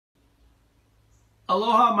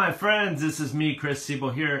Aloha my friends, this is me Chris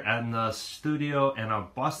Sebo here in the studio, and I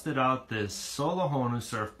busted out this solo Honu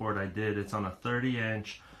surfboard I did. It's on a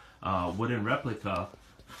 30-inch wooden replica,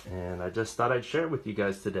 and I just thought I'd share it with you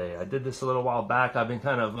guys today. I did this a little while back. I've been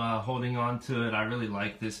kind of holding on to it. I really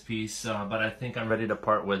like this piece, but I think I'm ready to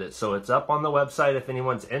part with it. So it's up on the website if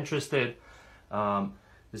anyone's interested.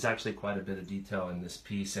 There's actually quite a bit of detail in this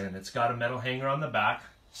piece, and it's got a metal hanger on the back.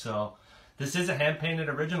 So this is a hand-painted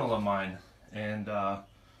original of mine. And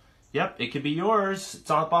yep, it could be yours.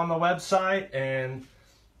 It's up on the website, and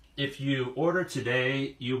if you order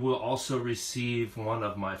today, you will also receive one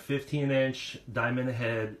of my 15-inch diamond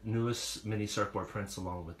head newest mini surfboard prints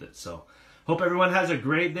along with it. So hope everyone has a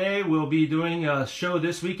great day. We'll be doing a show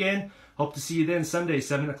this weekend. Hope to see you then Sunday,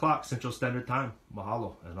 7 o'clock Central Standard Time.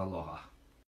 Mahalo and aloha.